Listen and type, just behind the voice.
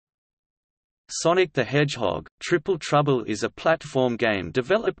Sonic the Hedgehog – Triple Trouble is a platform game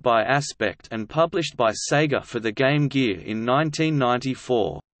developed by Aspect and published by Sega for the Game Gear in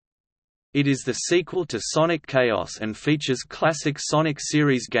 1994. It is the sequel to Sonic Chaos and features classic Sonic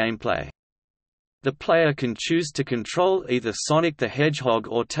series gameplay. The player can choose to control either Sonic the Hedgehog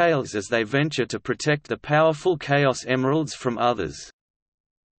or Tails as they venture to protect the powerful Chaos Emeralds from others.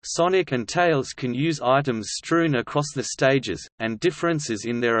 Sonic and Tails can use items strewn across the stages, and differences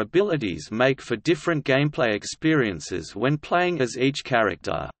in their abilities make for different gameplay experiences when playing as each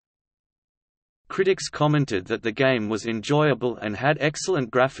character. Critics commented that the game was enjoyable and had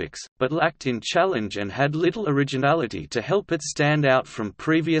excellent graphics, but lacked in challenge and had little originality to help it stand out from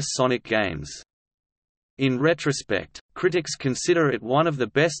previous Sonic games. In retrospect, critics consider it one of the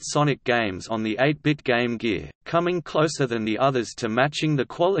best Sonic games on the 8-bit Game Gear, coming closer than the others to matching the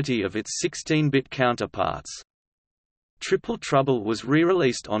quality of its 16-bit counterparts. Triple Trouble was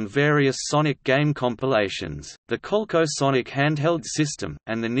re-released on various Sonic game compilations, the Coleco Sonic handheld system,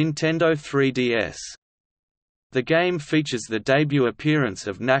 and the Nintendo 3DS. The game features the debut appearance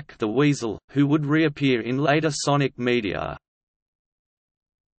of Knack the Weasel, who would reappear in later Sonic media.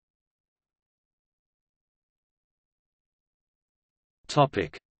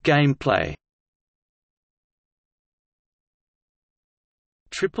 Gameplay.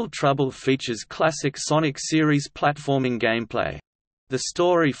 Triple Trouble features classic Sonic series platforming gameplay. The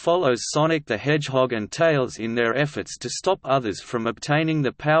story follows Sonic the Hedgehog and Tails in their efforts to stop others from obtaining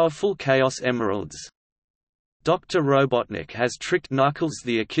the powerful Chaos Emeralds. Dr. Robotnik has tricked Knuckles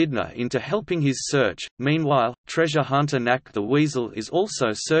the Echidna into helping his search. Meanwhile, treasure hunter Knack the Weasel is also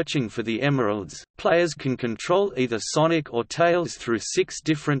searching for the emeralds. Players can control either Sonic or Tails through 6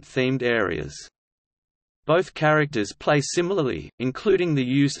 different themed areas. Both characters play similarly, including the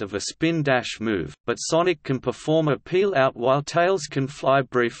use of a spin dash move, but Sonic can perform a peel out while Tails can fly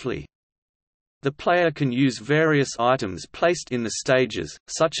briefly. The player can use various items placed in the stages,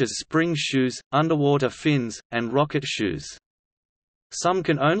 such as spring shoes, underwater fins, and rocket shoes. Some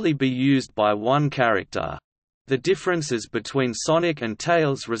can only be used by one character. The differences between Sonic and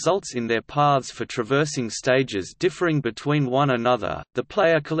Tails results in their paths for traversing stages differing between one another. The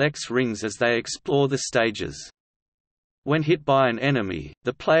player collects rings as they explore the stages. When hit by an enemy,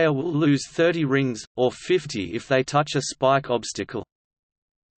 the player will lose 30 rings, or 50 if they touch a spike obstacle.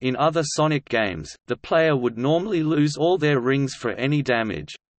 In other Sonic games, the player would normally lose all their rings for any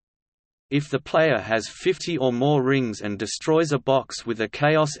damage. If the player has 50 or more rings and destroys a box with a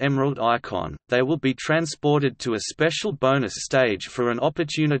Chaos Emerald icon, they will be transported to a special bonus stage for an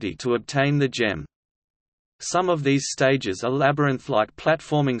opportunity to obtain the gem. Some of these stages are labyrinth-like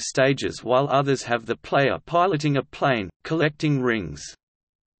platforming stages, while others have the player piloting a plane, collecting rings.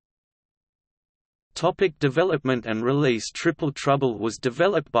 Development and release. Triple Trouble was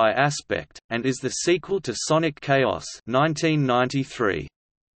developed by Aspect, and is the sequel to Sonic Chaos 1993.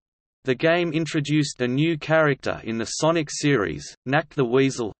 The game introduced a new character in the Sonic series, Knack the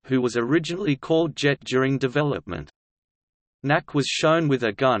Weasel, who was originally called Jet during development. Knack was shown with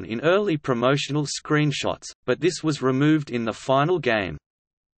a gun in early promotional screenshots, but this was removed in the final game.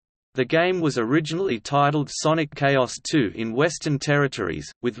 The game was originally titled Sonic Chaos 2 in Western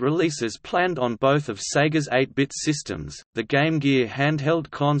territories, with releases planned on both of Sega's 8-bit systems, the Game Gear handheld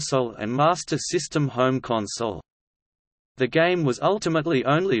console and Master System home console. The game was ultimately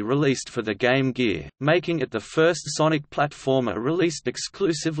only released for the Game Gear, making it the first Sonic platformer released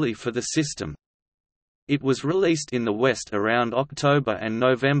exclusively for the system. It was released in the West around October and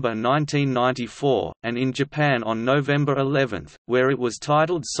November 1994, and in Japan on November 11, where it was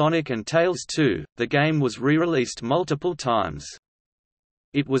titled Sonic and Tails 2. The game was re-released multiple times.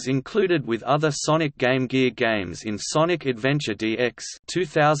 It was included with other Sonic Game Gear games in Sonic Adventure DX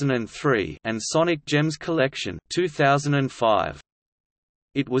 2003 and Sonic Gems Collection 2005.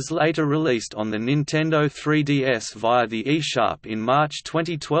 It was later released on the Nintendo 3DS via the eShop in March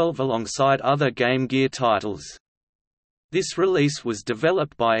 2012 alongside other Game Gear titles. This release was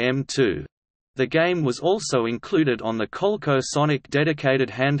developed by M2. The game was also included on the Coleco Sonic dedicated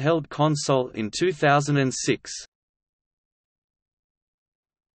handheld console in 2006.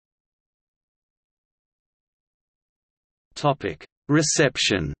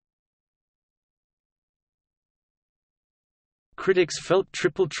 Reception. Critics felt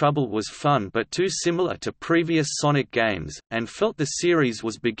Triple Trouble was fun but too similar to previous Sonic games, and felt the series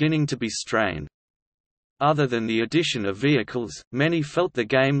was beginning to be strained. Other than the addition of vehicles, many felt the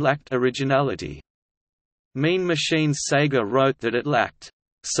game lacked originality. Mean Machines Sega wrote that it lacked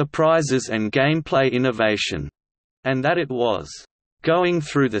surprises and gameplay innovation, and that it was going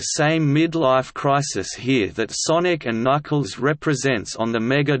through the same midlife crisis here that Sonic and Knuckles represents on the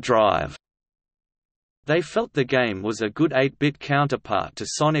Mega Drive. They felt the game was a good 8-bit counterpart to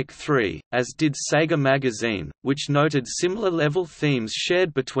Sonic 3, as did Sega Magazine, which noted similar level themes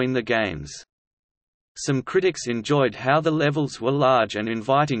shared between the games. Some critics enjoyed how the levels were large and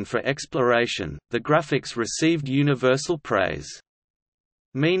inviting for exploration. The graphics received universal praise.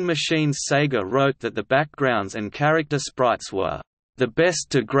 Mean Machines Sega wrote that the backgrounds and character sprites were the best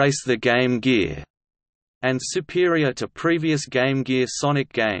to grace the Game Gear and superior to previous Game Gear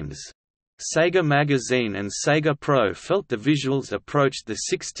Sonic games. Sega Magazine and Sega Pro felt the visuals approached the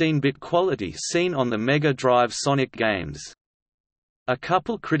 16-bit quality seen on the Mega Drive Sonic games. A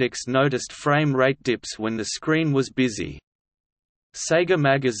couple critics noticed frame rate dips when the screen was busy. Sega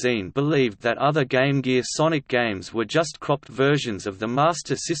Magazine believed that other Game Gear Sonic games were just cropped versions of the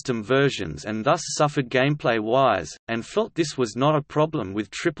Master System versions and thus suffered gameplay-wise, and felt this was not a problem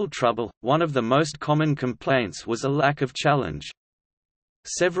with Triple Trouble. One of the most common complaints was a lack of challenge.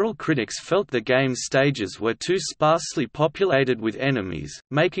 Several critics felt the game's stages were too sparsely populated with enemies,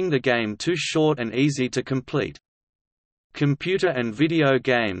 making the game too short and easy to complete. Computer and Video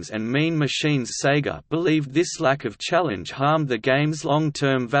Games and Mean Machines Sega believed this lack of challenge harmed the game's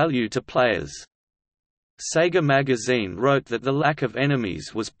long-term value to players. Sega Magazine wrote that the lack of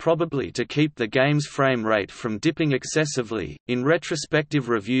enemies was probably to keep the game's frame rate from dipping excessively. In retrospective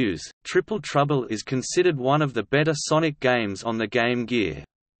reviews, Triple Trouble is considered one of the better Sonic games on the Game Gear.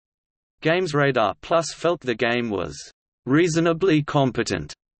 GamesRadar Plus felt the game was reasonably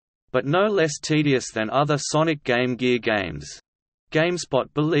competent, but no less tedious than other Sonic Game Gear games. GameSpot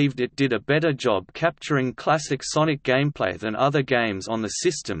believed it did a better job capturing classic Sonic gameplay than other games on the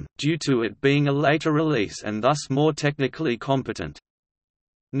system, due to it being a later release and thus more technically competent.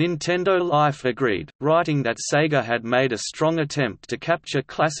 Nintendo Life agreed, writing that Sega had made a strong attempt to capture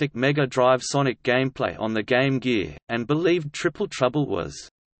classic Mega Drive Sonic gameplay on the Game Gear, and believed Triple Trouble was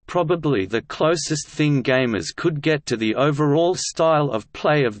probably the closest thing gamers could get to the overall style of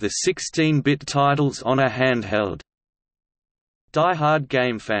play of the 16-bit titles on a handheld. Die Hard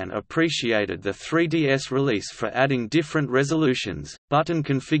GameFan appreciated the 3DS release for adding different resolutions, button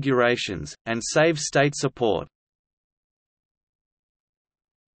configurations, and save state support.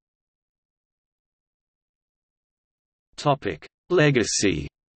 Legacy.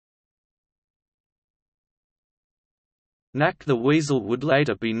 Knack the Weasel would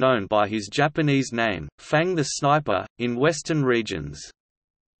later be known by his Japanese name, Fang the Sniper, in Western regions.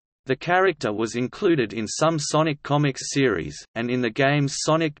 The character was included in some Sonic comics series, and in the games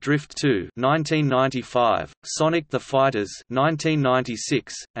Sonic Drift 2 (1995), Sonic the Fighters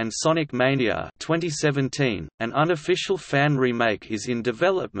 (1996), and Sonic Mania (2017). An unofficial fan remake is in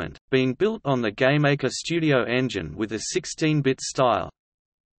development, being built on the GameMaker Studio engine with a 16-bit style.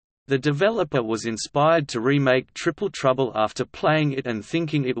 The developer was inspired to remake Triple Trouble after playing it and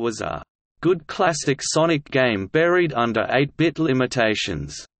thinking it was a good classic Sonic game buried under 8-bit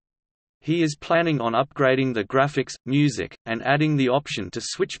limitations. He is planning on upgrading the graphics, music, and adding the option to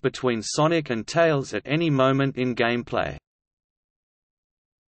switch between Sonic and Tails at any moment in gameplay.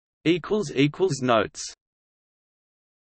 Notes